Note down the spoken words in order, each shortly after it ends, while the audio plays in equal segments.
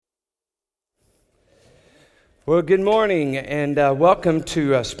Well, good morning and welcome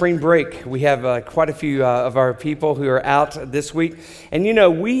to spring break. We have quite a few of our people who are out this week, and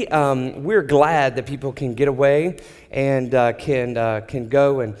we're glad that people can get away and can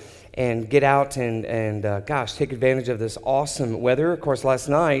go and get out and take advantage of this awesome weather. Of course, last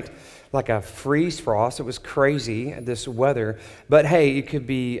night, like a freeze frost. It was crazy, this weather. But hey, it could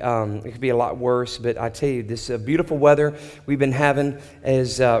be a lot worse. But I tell you, this beautiful weather we've been having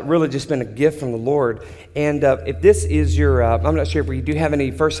has really just been a gift from the Lord. And if this is your, I'm not sure if we do have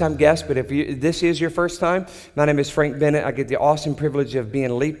any first-time guests, but if this is your first time, my name is Frank Bennett. I get the awesome privilege of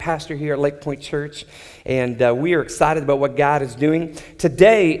being lead pastor here at Lake Point Church. And we are excited about what God is doing.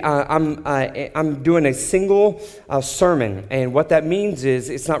 Today, I'm doing a single sermon. And what that means is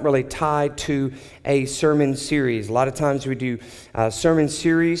it's not really tied to a sermon series. A lot of times we do sermon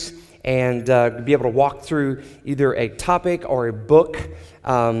series and be able to walk through either a topic or a book.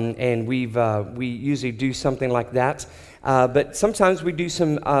 And we usually do something like that. But sometimes we do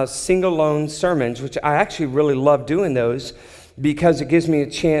some single-lone sermons, which I actually really love doing those, because it gives me a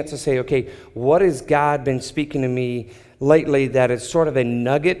chance to say, okay, what has God been speaking to me lately that is sort of a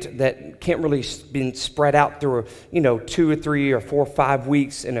nugget that can't really be spread out through, 2 or 3 or 4 or 5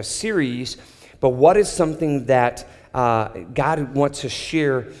 weeks in a series, but what is something that God wants to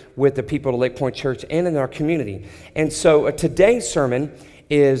share with the people of Lake Point Church and in our community. And so today's sermon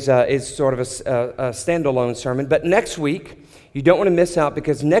is sort of a standalone sermon, but next week, you don't want to miss out,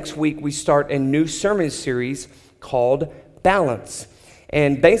 because next week we start a new sermon series called Balance.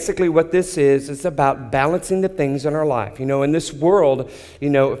 And basically what this is, it's about balancing the things in our life. In this world,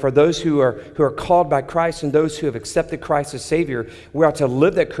 for those who are called by Christ and those who have accepted Christ as Savior, we are to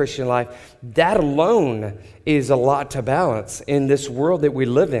live that Christian life. That alone is a lot to balance in this world that we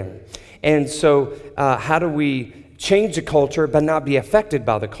live in. And so how do we change the culture but not be affected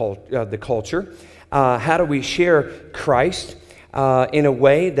by the culture? How do we share Christ in a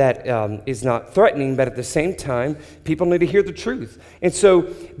way that is not threatening, but at the same time, people need to hear the truth. And so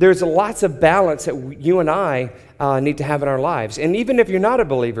there's lots of balance that you and I need to have in our lives. And even if you're not a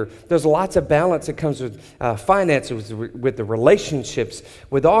believer, there's lots of balance that comes with finances, with the relationships,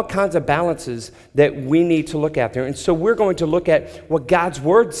 with all kinds of balances that we need to look after. And so we're going to look at what God's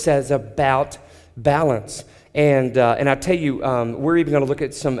Word says about balance. And I tell you, we're even going to look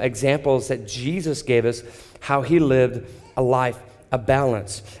at some examples that Jesus gave us, how he lived a life of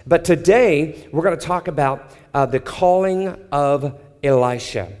balance. But today, we're going to talk about the calling of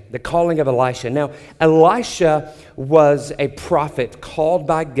Elisha. The calling of Elisha. Now, Elisha was a prophet called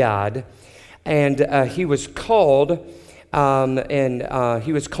by God, and he was called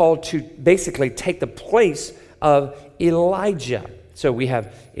to basically take the place of Elijah. So we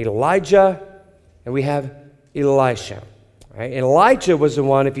have Elijah and we have Elisha. Right? Elijah was the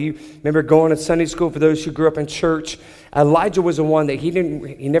one, if you remember going to Sunday school, for those who grew up in church, Elijah was the one that he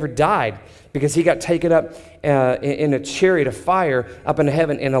never died, because he got taken up in a chariot of fire up into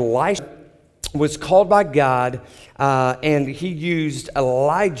heaven. And Elisha was called by God, and he used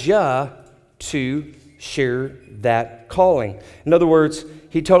Elijah to share that calling. In other words,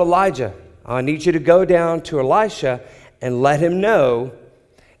 he told Elijah, I need you to go down to Elisha and let him know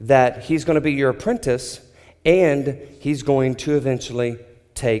that he's going to be your apprentice, and he's going to eventually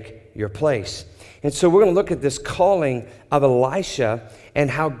take your place. And so we're going to look at this calling of Elisha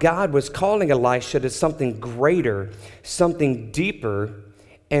and how God was calling Elisha to something greater, something deeper,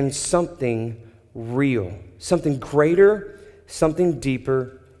 and something real. Something greater, something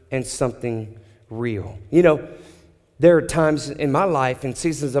deeper, and something real. There are times in my life and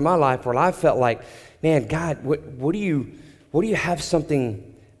seasons of my life where I felt like, man, God, what do you have something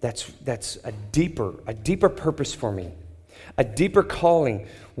that's a deeper purpose for me, a deeper calling?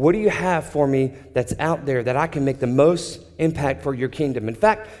 What do you have for me that's out there that I can make the most impact for your kingdom? In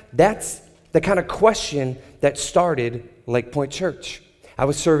fact, that's the kind of question that started Lake Point Church. I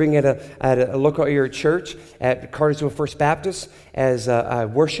was serving at a local area church at Cartersville First Baptist as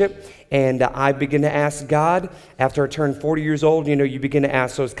worship, and I began to ask God, after I turned 40 years old, you begin to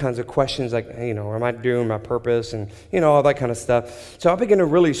ask those kinds of questions like, am I doing my purpose, and, all that kind of stuff. So I began to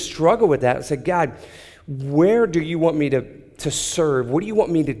really struggle with that and say, God, where do you want me to serve? What do you want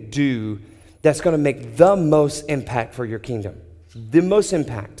me to do that's going to make the most impact for your kingdom? The most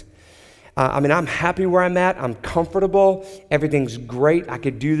impact. I'm happy where I'm at. I'm comfortable. Everything's great. I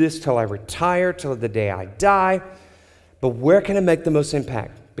could do this till I retire, till the day I die. But where can I make the most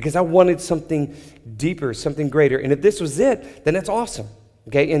impact? Because I wanted something deeper, something greater. And if this was it, then that's awesome.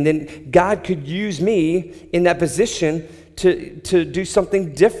 Okay? And then God could use me in that position to do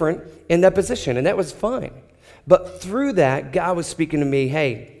something different in that position. And that was fine. But through that, God was speaking to me,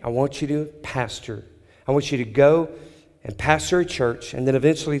 hey, I want you to pastor. I want you to go and pastor a church. And then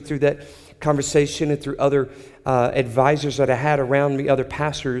eventually through that conversation and through other advisors that I had around me, other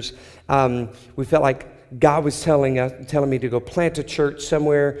pastors, we felt like God was telling me to go plant a church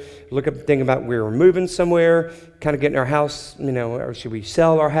somewhere, look up, thinking about we were moving somewhere, kind of getting our house, or should we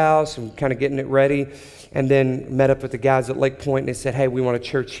sell our house and kind of getting it ready. And then met up with the guys at Lake Point and they said, hey, we want a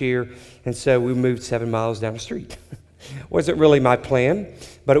church here. And so we moved 7 miles down the street. Wasn't really my plan,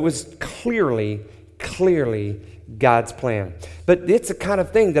 but it was clearly God's plan. But it's the kind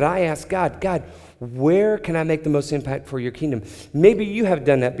of thing that I ask God, where can I make the most impact for your kingdom? Maybe you have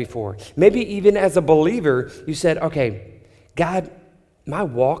done that before. Maybe even as a believer, you said, okay, God, my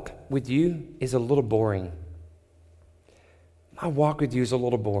walk with you is a little boring. My walk with you is a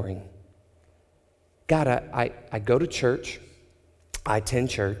little boring. God, I go to church. I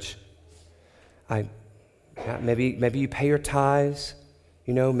attend church. Maybe you pay your tithes.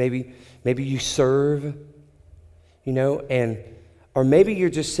 Maybe you serve. Or maybe you're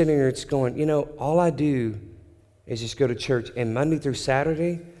just sitting there just going, all I do is just go to church, and Monday through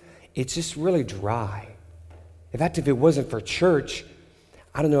Saturday, it's just really dry. In fact, if it wasn't for church,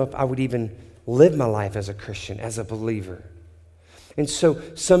 I don't know if I would even live my life as a Christian, as a believer. And so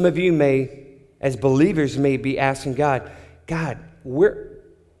some of you as believers may be asking God,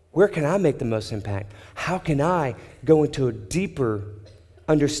 where can I make the most impact? How can I go into a deeper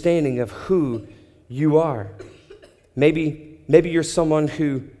understanding of who you are? Maybe you're someone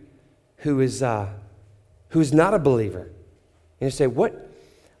who is not a believer. And you say, what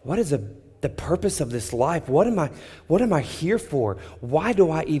is the purpose of this life? What am I here for? Why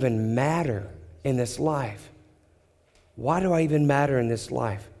do I even matter in this life? Why do I even matter in this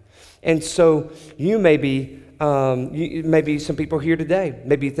life? And so you may be, maybe some people here today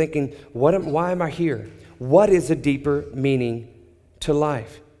may be thinking, why am I here? What is a deeper meaning to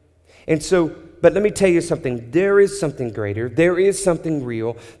life? And so, but let me tell you something. There is something greater. There is something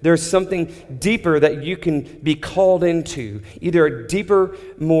real. There's something deeper that you can be called into. Either a deeper,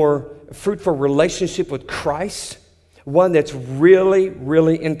 more fruitful relationship with Christ, one that's really,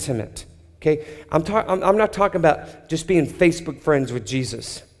 really intimate. Okay? I'm not talking about just being Facebook friends with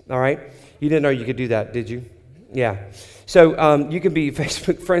Jesus. All right? You didn't know you could do that, did you? Yeah. So you can be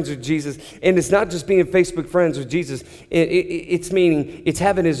Facebook friends with Jesus, and it's not just being Facebook friends with Jesus. It's meaning it's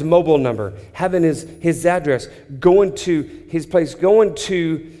having his mobile number, having his address, going to his place, going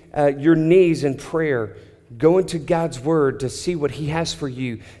to your knees in prayer, going to God's word to see what he has for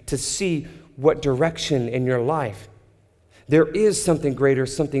you, to see what direction in your life. There is something greater,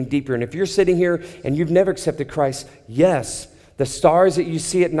 something deeper. And if you're sitting here and you've never accepted Christ, yes, the stars that you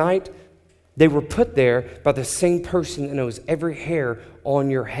see at night, they were put there by the same person that knows every hair on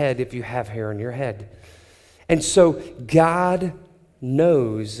your head if you have hair on your head. And so God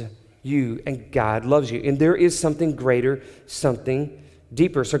knows you and God loves you. And there is something greater, something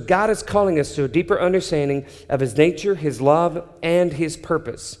deeper. So God is calling us to a deeper understanding of his nature, his love, and his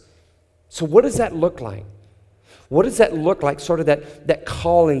purpose. So what does that look like? What does that look like, sort of that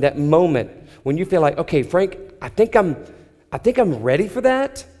calling, that moment when you feel like, okay, Frank, I think I'm ready for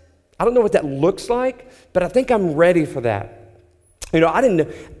that. I don't know what that looks like, but I think I'm ready for that. I didn't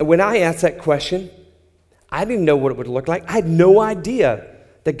know, when I asked that question, I didn't know what it would look like. I had no idea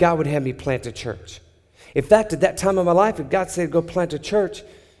that God would have me plant a church. In fact, at that time of my life, if God said, go plant a church,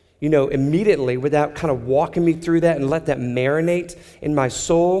 immediately, without kind of walking me through that and let that marinate in my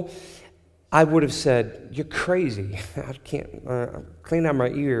soul, I would have said, you're crazy. I can't clean out my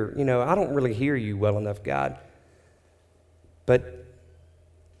ear. I don't really hear you well enough, God. But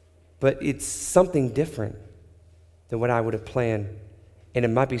it's something different than what I would have planned. And it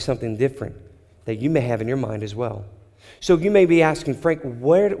might be something different that you may have in your mind as well. So you may be asking, Frank,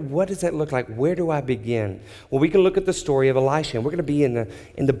 what does that look like? Where do I begin? Well, we can look at the story of Elisha, and we're going to be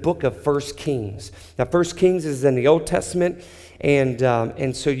in the book of 1 Kings. Now, 1 Kings is in the Old Testament,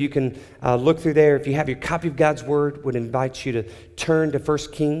 and so you can look through there. If you have your copy of God's Word, would invite you to turn to 1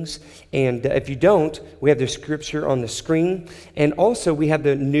 Kings. And if you don't, we have the scripture on the screen. And also, we have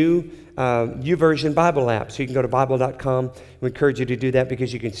the new YouVersion Bible app. So you can go to Bible.com. We encourage you to do that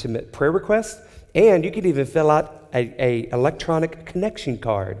because you can submit prayer requests. And you can even fill out a electronic connection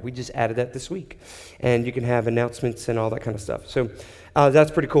card. We just added that this week. And you can have announcements and all that kind of stuff. So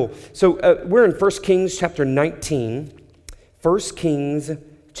that's pretty cool. So we're in 1 Kings chapter 19. 1 Kings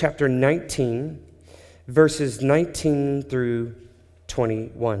chapter 19, verses 19 through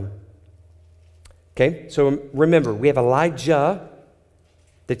 21. Okay, so remember, we have Elijah,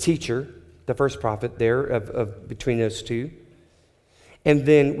 the teacher, the first prophet there of between those two. And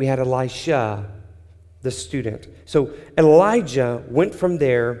then we had Elisha, the student. So Elijah went from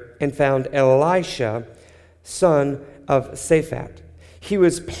there and found Elisha son of Shaphat. He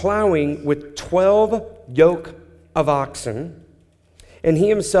was plowing with 12 yoke of oxen, and he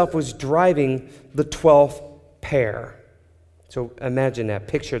himself was driving the 12th pair. So imagine that,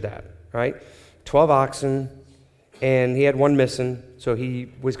 picture that, right? 12 oxen, and he had one missing, so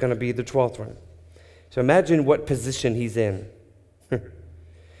he was going to be the 12th one. So imagine what position he's in.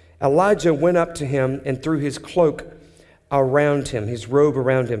 Elijah went up to him and threw his cloak around him, his robe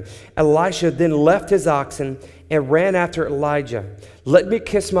around him. Elisha then left his oxen and ran after Elijah. "Let me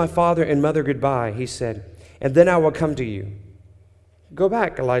kiss my father and mother goodbye," he said, "and then I will come to you." "Go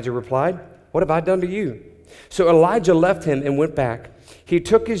back," Elijah replied. "What have I done to you?" So Elijah left him and went back. He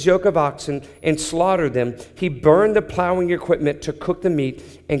took his yoke of oxen and slaughtered them. He burned the plowing equipment to cook the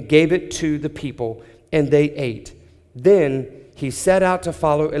meat and gave it to the people, and they ate. Then he set out to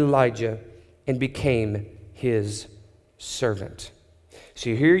follow Elijah and became his servant.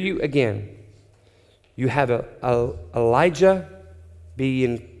 So here you again, you have Elijah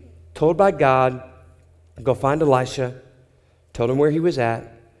being told by God, go find Elisha, told him where he was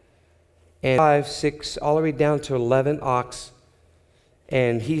at, and 5, 6, all the way down to 11 ox,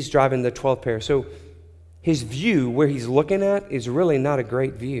 and he's driving the 12th pair. So his view, where he's looking at, is really not a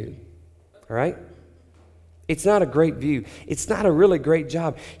great view, all right? It's not a great view. It's not a really great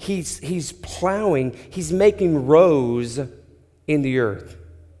job. He's plowing. He's making rows in the earth.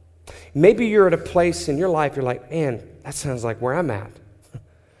 Maybe you're at a place in your life, you're like, man, that sounds like where I'm at.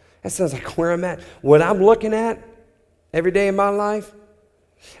 That sounds like where I'm at. What I'm looking at every day in my life,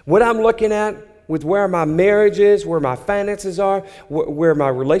 what I'm looking at with where my marriage is, where my finances are, where my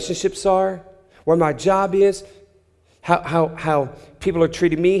relationships are, where my job is, how people are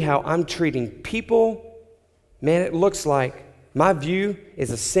treating me, how I'm treating people. Man, it looks like my view is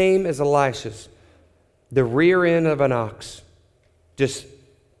the same as Elisha's. The rear end of an ox, just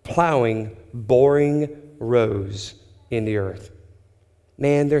plowing, boring rows in the earth.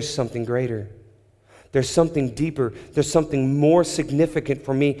 Man, there's something greater. There's something deeper. There's something more significant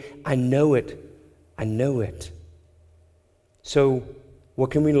for me. I know it. I know it. So,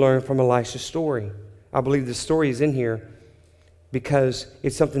 what can we learn from Elisha's story? I believe the story is in here because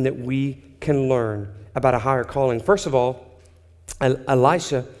it's something that we can learn about a higher calling. First of all,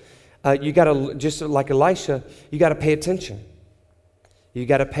 Elisha, you got to, just like Elisha, you got to pay attention. You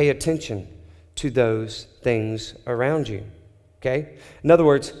got to pay attention to those things around you, okay? In other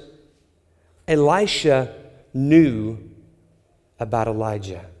words, Elisha knew about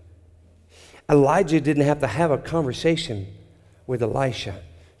Elijah. Elijah didn't have to have a conversation with Elisha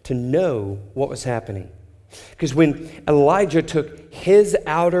to know what was happening. Because when Elijah took his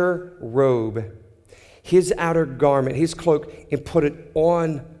outer robe, his outer garment, his cloak, and put it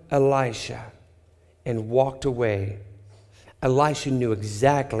on Elisha and walked away, Elisha knew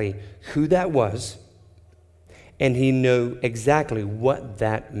exactly who that was, and he knew exactly what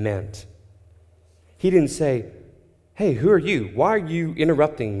that meant. He didn't say, "Hey, who are you? Why are you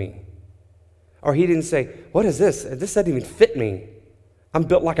interrupting me?" Or he didn't say, "What is this? This doesn't even fit me. I'm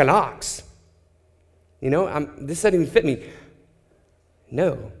built like an ox. This doesn't even fit me."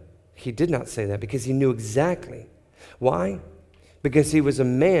 No, he did not say that because he knew exactly. Why? Because he was a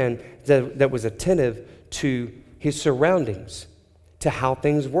man that was attentive to his surroundings, to how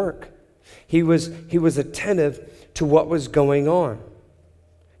things work. He was attentive to what was going on.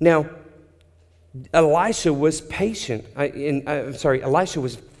 Now, Elisha was patient. Elisha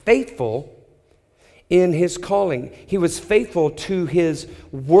was faithful in his calling. He was faithful to his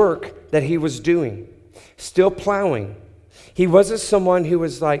work that he was doing, still plowing. He wasn't someone who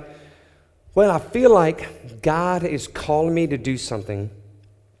was like, well, I feel like God is calling me to do something.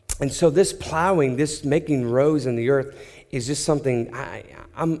 And so this plowing, this making rows in the earth is just something,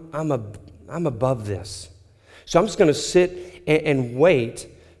 I'm above this. So I'm just going to sit and wait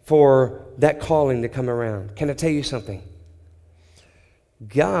for that calling to come around. Can I tell you something?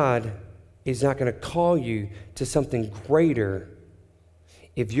 God is not going to call you to something greater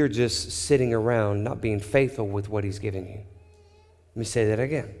if you're just sitting around not being faithful with what he's given you. Let me say that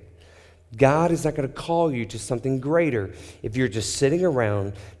again. God is not going to call you to something greater if you're just sitting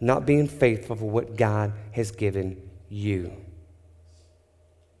around not being faithful for what God has given you.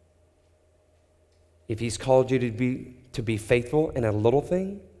 If he's called you to be faithful in a little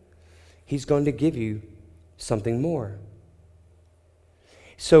thing, he's going to give you something more.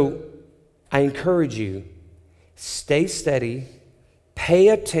 So I encourage you, stay steady, pay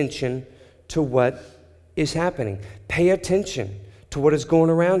attention to what is happening. Pay attention to what is going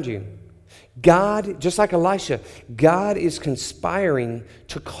around you. God, just like Elisha, God is conspiring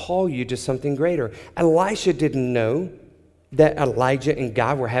to call you to something greater. Elisha didn't know that Elijah and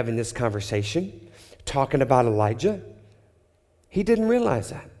God were having this conversation. talking about Elijah? He didn't realize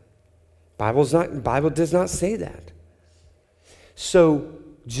that. Bible does not say that. So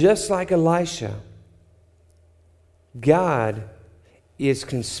just like Elisha, God is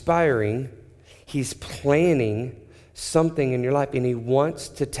conspiring. He's planning something in your life, and he wants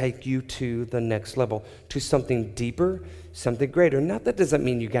to take you to the next level, to something deeper, something greater. Now, that doesn't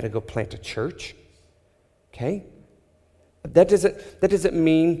mean you got to go plant a church, okay? That doesn't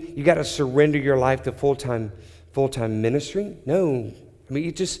mean you got to surrender your life to full-time ministry. No. I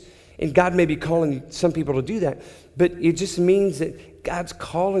mean, and God may be calling some people to do that, but it just means that God's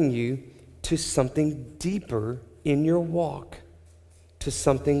calling you to something deeper in your walk, to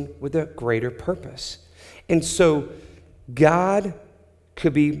something with a greater purpose. And so God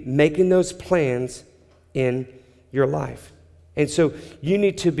could be making those plans in your life. And so you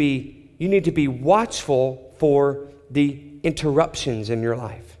need to be watchful for the interruptions in your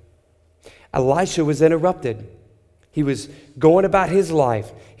life. Elisha was interrupted. He was going about his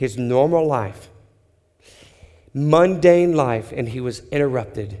life, his normal life, mundane life, and he was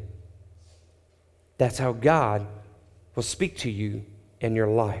interrupted. That's how God will speak to you in your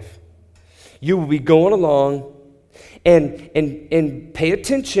life. You will be going along and pay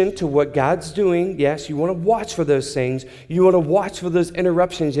attention to what God's doing. Yes, you want to watch for those things. You want to watch for those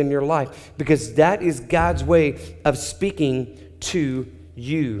interruptions in your life, because that is God's way of speaking to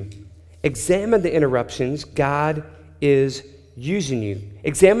you. Examine the interruptions God is using you.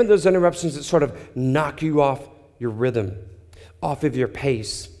 Examine those interruptions that sort of knock you off your rhythm, off of your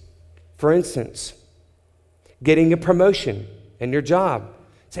pace. For instance, getting a promotion in your job.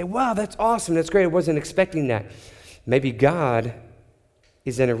 Say, wow, that's awesome. That's great. I wasn't expecting that. Maybe God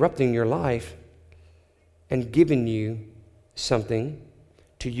is interrupting your life and giving you something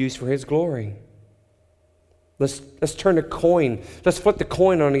to use for his glory. Let's turn a coin. Let's flip the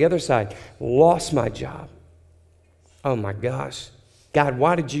coin on the other side. Lost my job. Oh my gosh. God,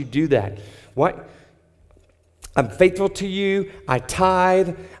 why did you do that? What? I'm faithful to you. I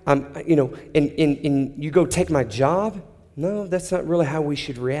tithe. And you go take my job? No, that's not really how we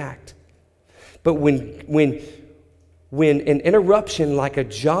should react. But when an interruption like a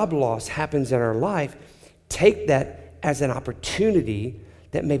job loss happens in our life, take that as an opportunity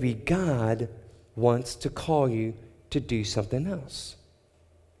that maybe God wants to call you to do something else.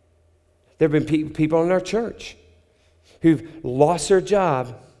 There have been people in our church who've lost their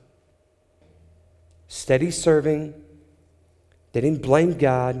job, steady serving, they didn't blame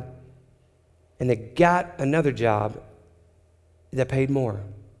God, and they got another job that paid more.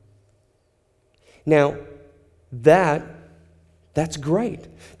 Now, that's great.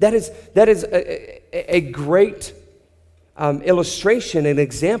 That is a great illustration, an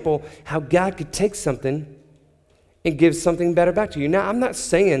example how God could take something and give something better back to you. Now, I'm not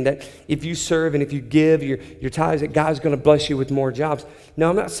saying that if you serve and if you give your tithes that God's going to bless you with more jobs. No,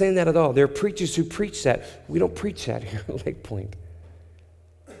 I'm not saying that at all. There are preachers who preach that. We don't preach that here at Lake Point.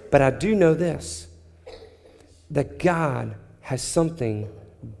 But I do know this, that God has something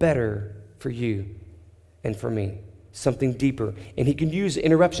better for you and for me, something deeper. And he can use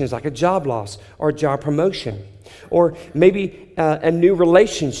interruptions like a job loss or a job promotion, or maybe a new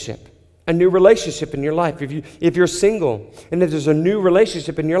relationship in your life. If you're single and if there's a new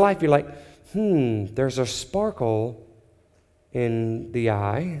relationship in your life, you're like, there's a sparkle in the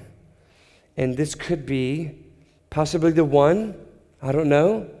eye, and this could be possibly the one, I don't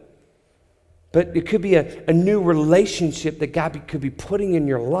know. But it could be a new relationship that God could be putting in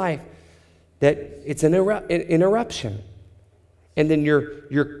your life, that it's an interruption. And then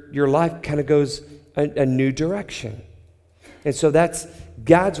your life kind of goes a new direction. And so that's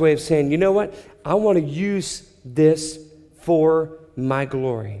God's way of saying, you know what? I want to use this for my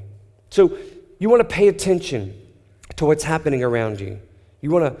glory. So you want to pay attention to what's happening around you. You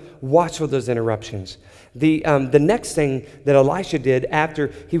want to watch for those interruptions. The next thing that Elisha did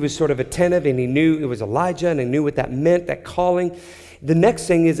after he was sort of attentive and he knew it was Elijah and he knew what that meant, that calling, the next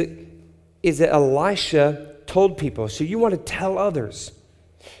thing is that Elisha told people. So you want to tell others.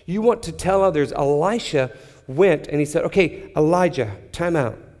 You want to tell others. Elisha went and he said, okay, Elijah, time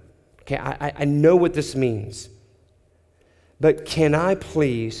out. Okay, I know what this means. But can I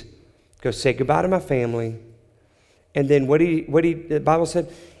please go say goodbye to my family? And then the Bible said,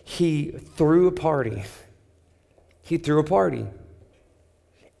 he threw a party. He threw a party.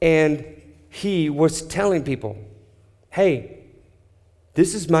 And he was telling people, hey,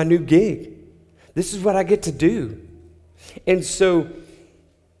 this is my new gig. This is what I get to do. And so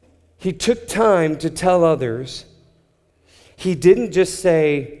he took time to tell others. He didn't just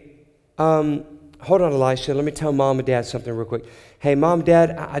say, hold on, Elisha, let me tell mom and dad something real quick. Hey, mom,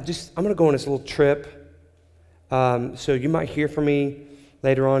 dad, I'm going to go on this little trip. So you might hear from me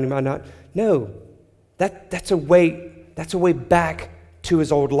later on, you might not. No, that's a way back to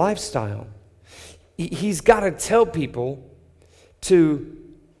his old lifestyle. He's got to tell people to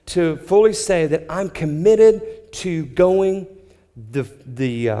fully say that I'm committed to going the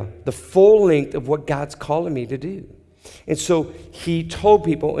full length of what God's calling me to do. And so he told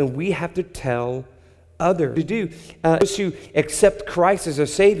people, and we have to tell others to do, to accept Christ as a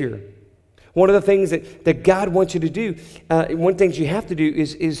Savior. One of the things that God wants you to do, one of the things you have to do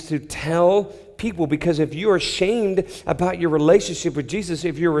is to tell people, because if you're ashamed about your relationship with Jesus,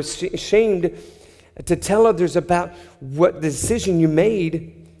 if you're ashamed to tell others about what the decision you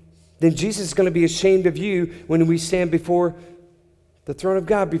made, then Jesus is going to be ashamed of you when we stand before the throne of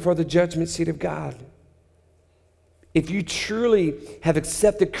God, before the judgment seat of God. If you truly have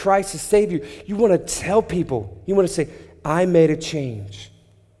accepted Christ as Savior, you want to tell people, you want to say, I made a change.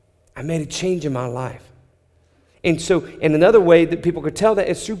 I made a change in my life. And another way that people could tell that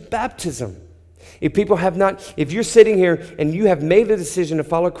is through baptism. If you're sitting here and you have made a decision to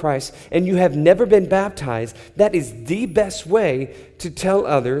follow Christ and you have never been baptized, that is the best way to tell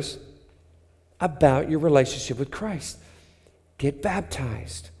others about your relationship with Christ. Get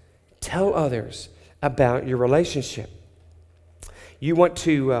baptized. Tell others about your relationship. You want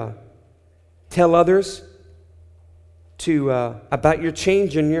to tell others about your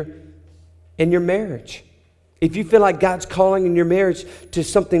change in your marriage. If you feel like God's calling in your marriage to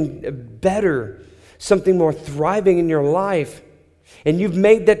something better, something more thriving in your life, and you've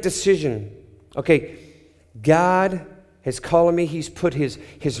made that decision, okay, God has called me. He's put his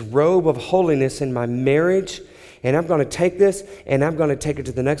robe of holiness in my marriage, and I'm going to take this, and I'm going to take it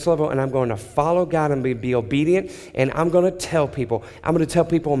to the next level, and I'm going to follow God and be obedient, and I'm going to tell people. I'm going to tell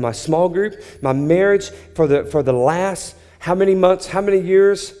people in my small group, my marriage for the last how many months, how many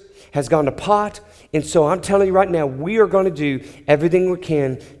years has gone to pot. And so I'm telling you right now, we are going to do everything we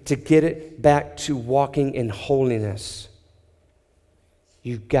can to get it back to walking in holiness.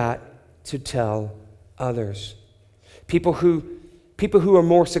 You've got to tell others. People who are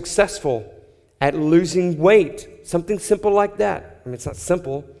more successful at losing weight, something simple like that. I mean, it's not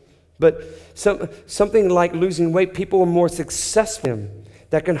simple, but something like losing weight, people are more successful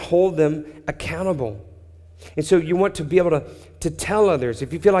that can hold them accountable. And so you want to be able to tell others.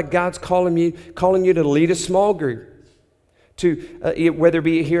 If you feel like God's calling you to lead a small group, whether it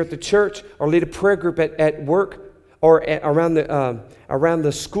be here at the church or lead a prayer group at work or around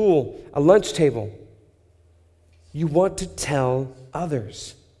the school, a lunch table, you want to tell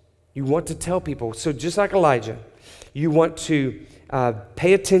others. You want to tell people. So just like Elijah, you want to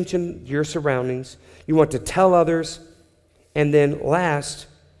pay attention to your surroundings. You want to tell others. And then last,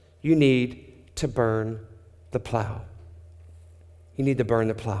 you need to burn the plow. You need to burn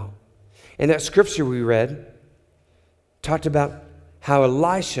the plow. And that scripture we read talked about how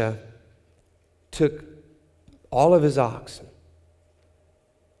Elisha took all of his oxen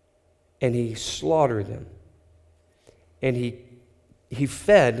and he slaughtered them. And he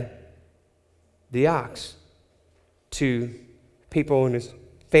fed the ox to people in his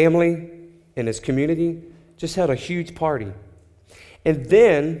family, in his community, just had a huge party. And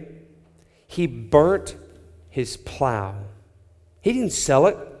then he burnt his plow. He didn't sell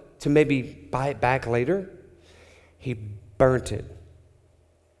it to maybe buy it back later. He burnt it.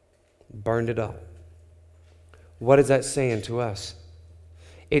 Burned it up. What is that saying to us?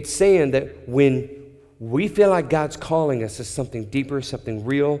 It's saying that when we feel like God's calling us to something deeper, something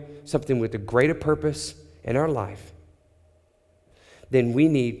real, something with a greater purpose in our life, then we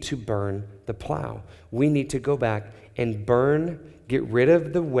need to burn the plow. We need to go back and get rid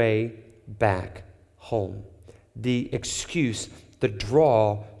of the way back home. The excuse, the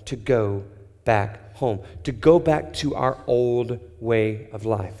draw to go back home, to go back to our old way of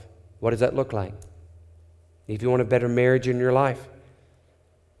life. What does that look like? If you want a better marriage in your life,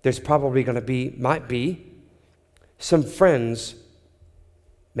 there's probably might be some friends,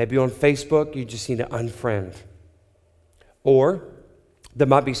 maybe on Facebook, you just need to unfriend. Or there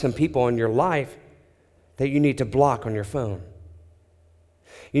might be some people in your life that you need to block on your phone.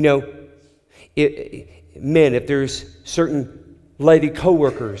 You know, men, if there's certain lady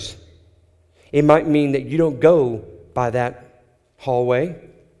coworkers, it might mean that you don't go by that hallway.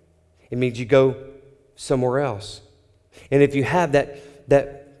 It means you go somewhere else. And if you have that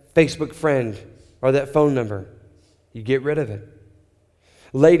Facebook friend or that phone number, you get rid of it.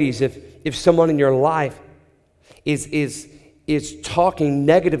 Ladies, if someone in your life is talking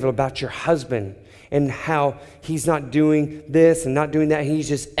negative about your husband and how he's not doing this and not doing that, he's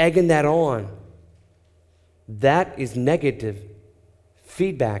just egging that on, that is negative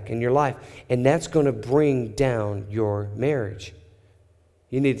feedback in your life, and that's going to bring down your marriage.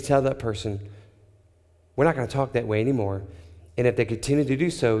 You need to tell that person, we're not going to talk that way anymore. And if they continue to do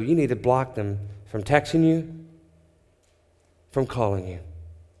so, you need to block them from texting you, from calling you.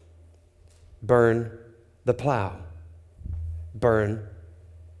 Burn the plow. Burn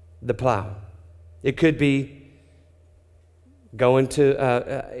the plow. It could be going to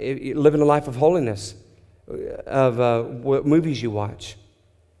living a life of holiness, of what movies you watch,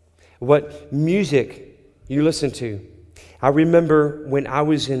 what music you listen to. I remember when I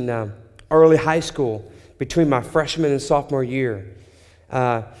was in early high school, between my freshman and sophomore year,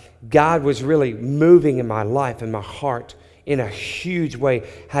 God was really moving in my life and my heart in a huge way.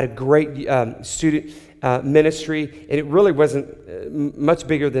 Had a great student ministry, and it really wasn't much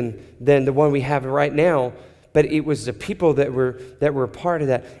bigger than the one we have right now. But it was the people that were a part of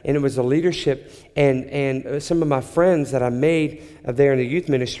that, and it was the leadership and some of my friends that I made there in the youth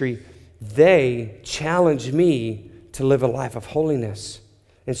ministry. They challenged me to live a life of holiness.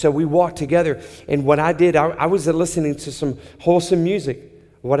 And so we walked together, and what I did, I was listening to some wholesome music.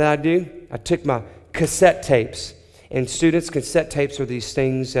 What did I do? I took my cassette tapes, and students, cassette tapes are these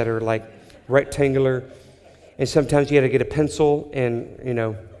things that are like rectangular, and sometimes you had to get a pencil and,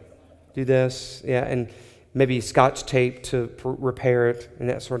 do this, and maybe Scotch tape to repair it and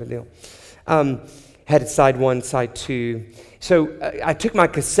that sort of deal. Had side one, side two. So I took my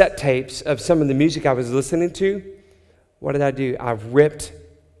cassette tapes of some of the music I was listening to. What did I do? I ripped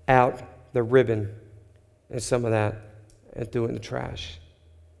out the ribbon and some of that and threw it in the trash.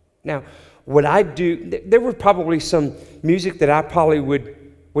 Now, what I do, there were probably some music that I probably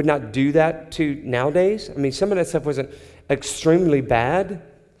would not do that to nowadays. I mean, some of that stuff wasn't extremely bad,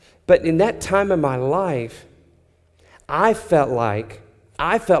 but in that time of my life, I felt like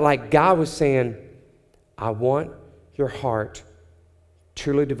God was saying, I want your heart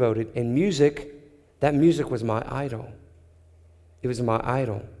truly devoted. And that music was my idol. It was my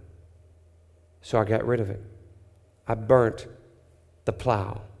idol. So I got rid of it. I burnt the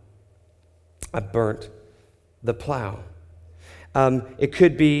plow. I burnt the plow. It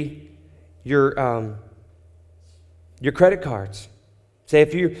could be your credit cards. Say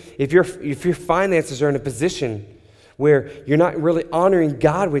if your finances are in a position where you're not really honoring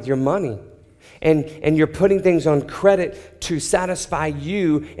God with your money, and you're putting things on credit to satisfy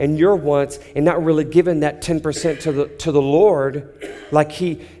you and your wants, and not really giving that 10% to the Lord like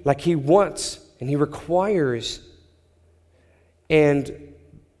He wants and He requires, and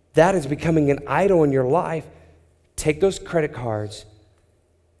that is becoming an idol in your life. Take those credit cards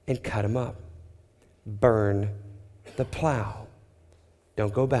and cut them up. Burn the plow.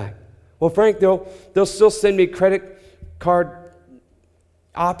 Don't go back. Well, Frank, they'll still send me credit card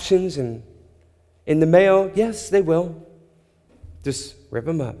options and in the mail. Yes, they will. Just rip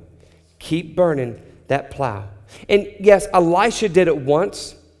them up. Keep burning that plow. And yes, Elisha did it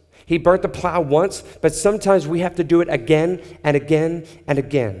once. He burnt the plow once, but sometimes we have to do it again and again and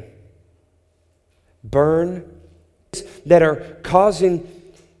again. Burn that are causing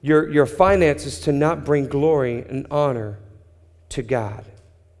your finances to not bring glory and honor to God.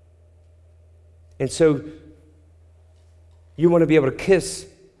 And so you want to be able to kiss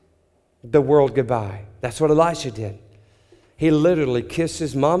the world goodbye. That's what Elisha did. He literally kissed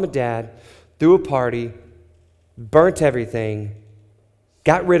his mom and dad, threw a party, burnt everything,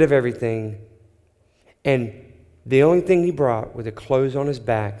 got rid of everything, and the only thing he brought were the clothes on his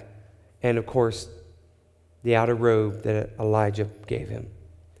back and, of course, the outer robe that Elijah gave him.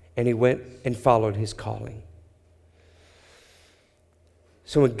 And he went and followed his calling.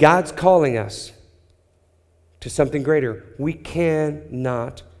 So when God's calling us to something greater, we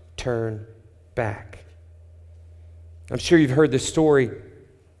cannot turn back. I'm sure you've heard the story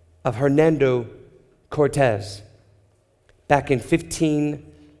of Hernando Cortez back in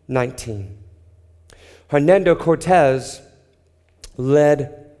 1519. Hernando Cortez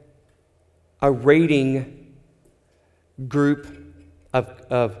led a raiding group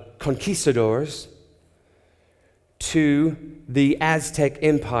of conquistadors to the Aztec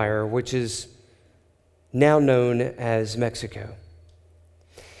Empire, which is now known as Mexico.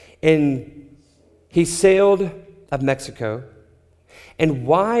 And he sailed of Mexico. And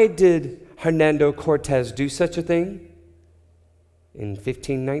why did Hernando Cortez do such a thing in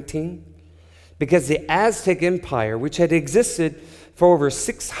 1519? Because the Aztec Empire, which had existed for over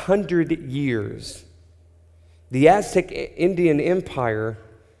 600 years, the Aztec Indian Empire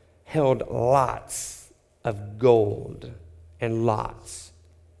held lots of gold and lots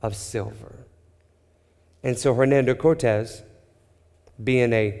of silver. And so Hernando Cortez,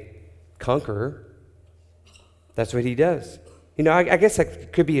 being a conqueror, that's what he does. I guess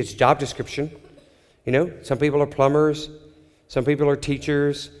that could be his job description. Some people are plumbers, some people are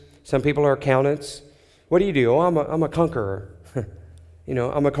teachers, some people are accountants. What do you do? Oh, I'm a conqueror.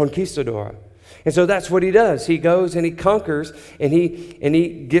 I'm a conquistador. And so that's what he does. He goes and he conquers, and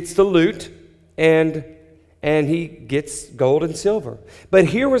he gets the loot, and he gets gold and silver. But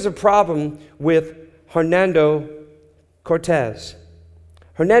here was a problem with Hernando Cortez.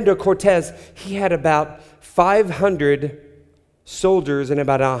 Hernando Cortez, he had about 500 soldiers and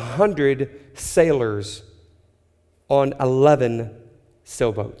about 100 sailors on 11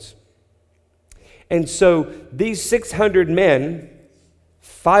 sailboats. And so these 600 men,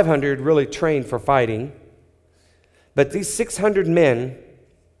 500 really trained for fighting, but these 600 men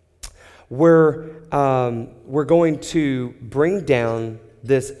were going to bring down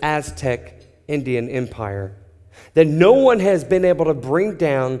this Aztec Indian empire that no one has been able to bring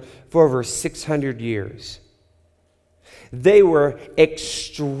down for over 600 years. They were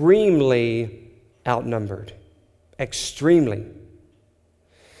extremely outnumbered, extremely.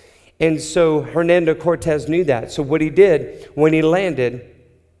 And so Hernando Cortez knew that. So what he did when he landed,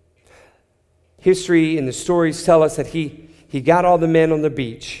 history and the stories tell us that he got all the men on the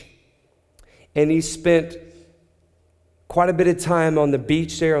beach, and he spent quite a bit of time on the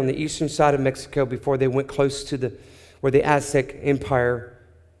beach there on the eastern side of Mexico before they went close to where the Aztec Empire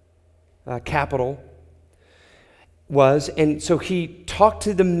capital was. And so he talked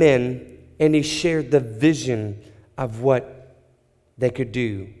to the men, and he shared the vision of what they could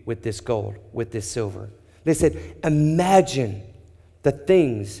do with this gold, with this silver. They said, imagine the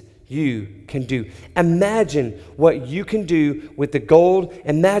things you can do. Imagine what you can do with the gold.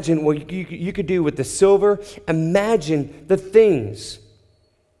 Imagine what you could do with the silver. Imagine the things.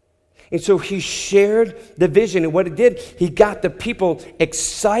 And so he shared the vision. And what it did, he got the people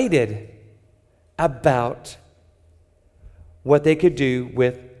excited about what they could do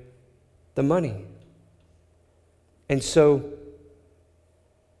with the money. And so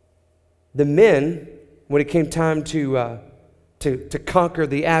the men, when it came time to conquer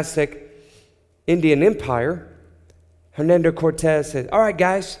the Aztec Indian Empire, Hernando Cortez said, all right,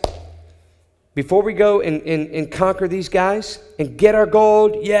 guys, before we go and conquer these guys and get our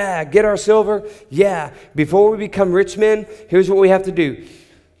gold, get our silver, before we become rich men, here's what we have to do.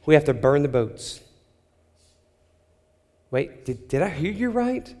 We have to burn the boats. Wait, did I hear you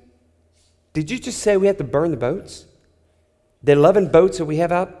right? Did you just say we have to burn the boats? The 11 boats that we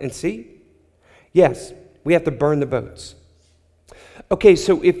have out in sea? Yes, we have to burn the boats. Okay,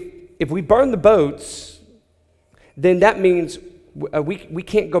 so if we burn the boats, then that means we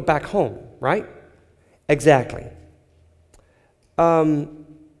can't go back home, right? Exactly. So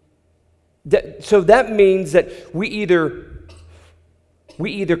that means that we either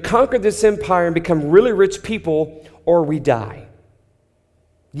conquer this empire and become really rich people, or we die.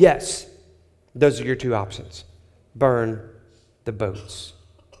 Yes, those are your two options. Burn the boats.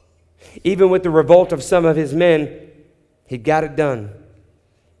 Even with the revolt of some of his men, he got it done.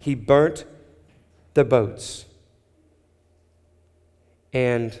 He burnt the boats.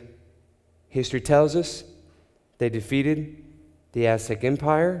 And history tells us they defeated the Aztec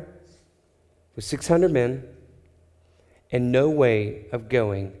Empire with 600 men and no way of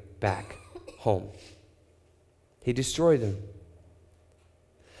going back home. He destroyed them.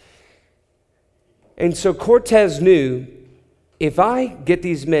 And so Cortez knew, if I get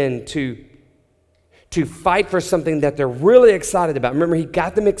these men to fight for something that they're really excited about. Remember, he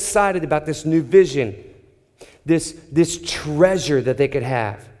got them excited about this new vision, this treasure that they could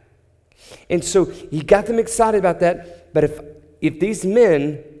have. And so he got them excited about that. But if these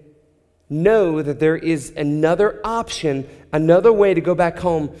men know that there is another option, another way to go back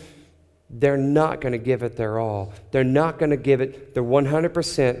home, they're not going to give it their all. They're not going to give it their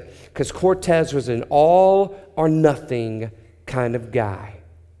 100%, because Cortez was an all or nothing kind of guy.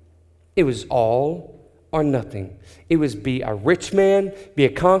 It was all or nothing. It was be a rich man, be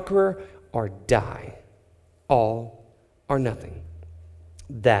a conqueror, or die. All or nothing.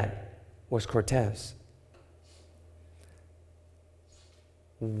 That was Cortez.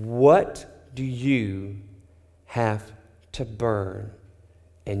 What do you have to burn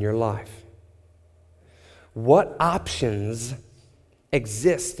in your life? What options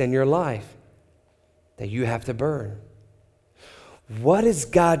exist in your life that you have to burn? What is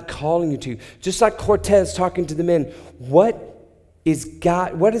God calling you to? Just like Cortez talking to the men, what is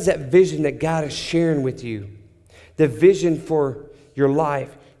that vision that God is sharing with you? The vision for your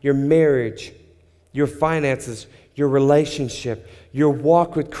life, your marriage, your finances, your relationship, your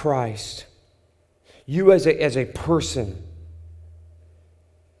walk with Christ. You as a person.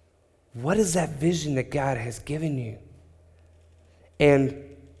 What is that vision that God has given you? And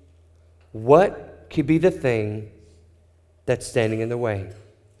what could be the thing that's standing in the way?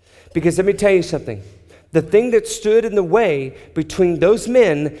 Because let me tell you something. The thing that stood in the way between those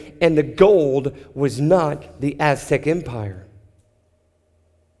men and the gold was not the Aztec Empire.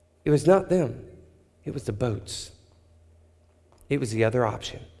 It was not them. It was the boats. It was the other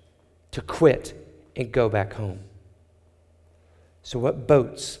option, to quit and go back home. So what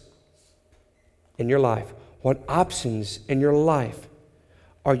boats in your life, what options in your life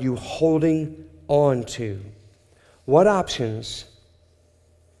are you holding on to? What options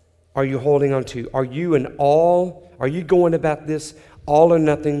are you holding on to? Are you going about this all or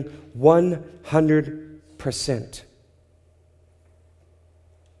nothing 100%?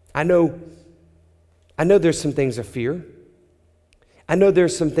 I know there's some things of fear. I know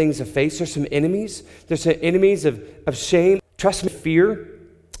there's some things of faith. There's some enemies. There's some enemies of shame. Trust me, fear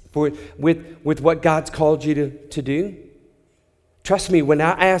with what God's called you to do. Trust me, when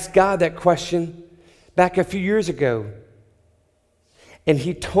I asked God that question back a few years ago, and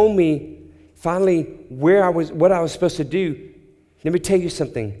He told me finally what I was supposed to do, let me tell you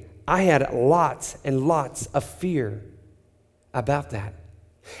something. I had lots and lots of fear about that.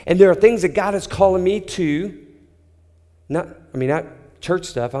 And there are things that God is calling me to, not church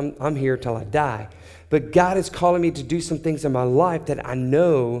stuff. I'm here till I die. But God is calling me to do some things in my life that I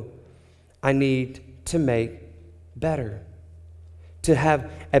know I need to make better, to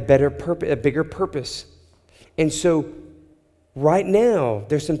have a better purpose, a bigger purpose. And so right now,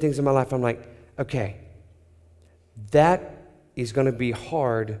 there's some things in my life I'm like, okay, that is going to be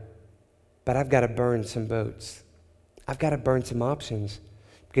hard, but I've got to burn some boats. I've got to burn some options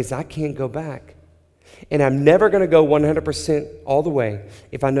because I can't go back. And I'm never going to go 100% all the way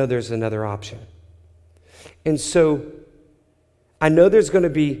if I know there's another option. And so I know there's going to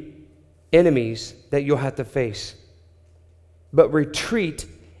be enemies that you'll have to face. But retreat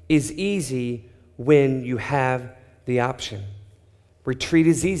is easy when you have the option. Retreat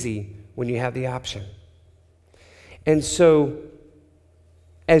is easy when you have the option. And so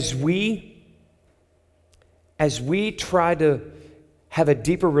as we try to have a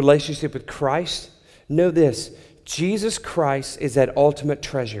deeper relationship with Christ, know this: Jesus Christ is that ultimate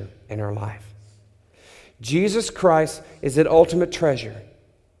treasure in our life. Jesus Christ is that ultimate treasure.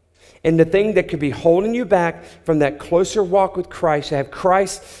 And the thing that could be holding you back from that closer walk with Christ, to have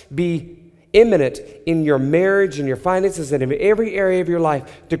Christ be imminent in your marriage and your finances and in every area of your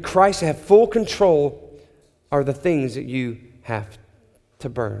life, to Christ have full control, are the things that you have to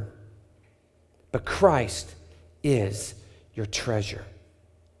burn. But Christ is your treasure.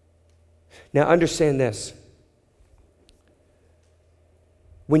 Now understand this.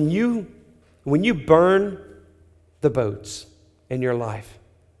 When you burn the boats in your life,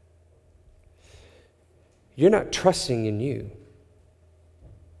 you're not trusting in you.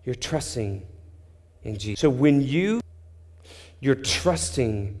 You're trusting in Jesus. So when you're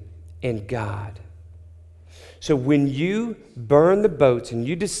trusting in God. So when you burn the boats and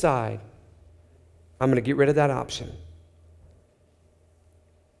you decide, I'm going to get rid of that option,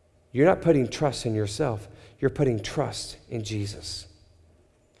 you're not putting trust in yourself. You're putting trust in Jesus.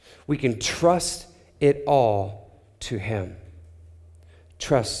 We can trust it all to Him.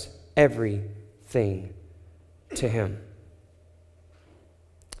 Trust everything to Him.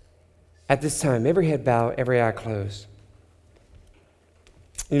 At this time, every head bowed, every eye closed.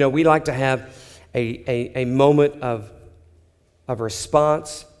 You know, we like to have a moment of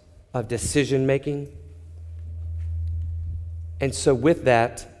response, of decision making. And so with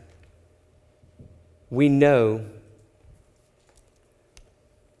that, we know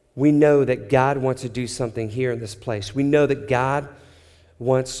that God wants to do something here in this place. We know that God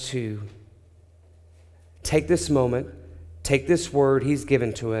wants to take this moment, take this word He's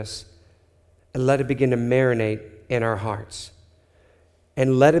given to us, and let it begin to marinate in our hearts.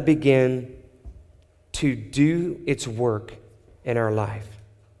 And let it begin to do its work in our life.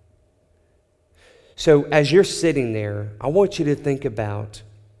 So as you're sitting there, I want you to think about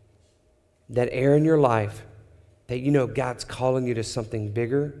that area in your life that you know God's calling you to something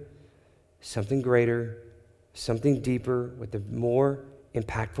bigger, something greater, something deeper with a more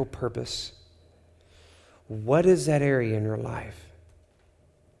impactful purpose. What is that area in your life?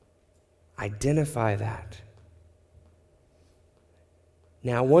 Identify that.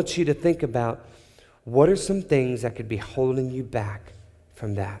 Now I want you to think about what are some things that could be holding you back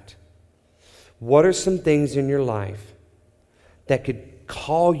from that? What are some things in your life that could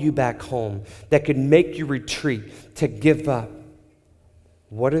call you back home, that could make you retreat, to give up?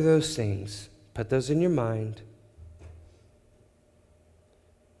 What are those things? Put those in your mind.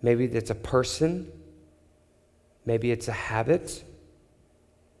 Maybe it's a person. Maybe it's a habit.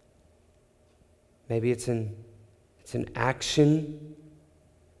 Maybe it's an action.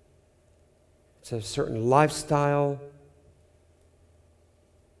 It's a certain lifestyle.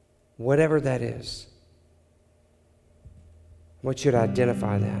 Whatever that is, I want you to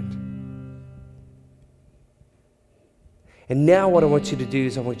identify that. And now what I want you to do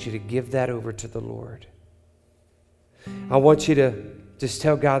is I want you to give that over to the Lord. I want you to just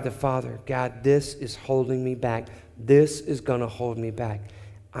tell God the Father, God, this is holding me back. This is going to hold me back.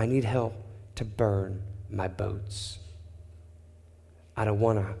 I need help to burn my boats. I don't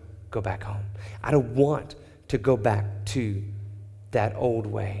want to go back home. I don't want to go back to that old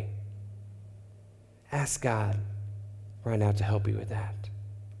way. Ask God right now to help you with that.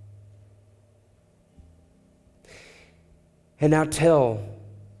 And now tell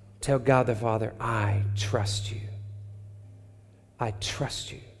God the Father, I trust you. I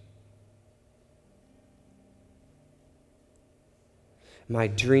trust you. My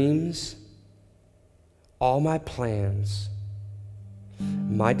dreams, all my plans,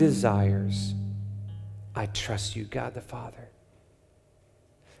 my desires, I trust you, God the Father.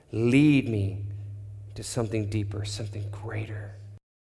 Lead me to something deeper, something greater.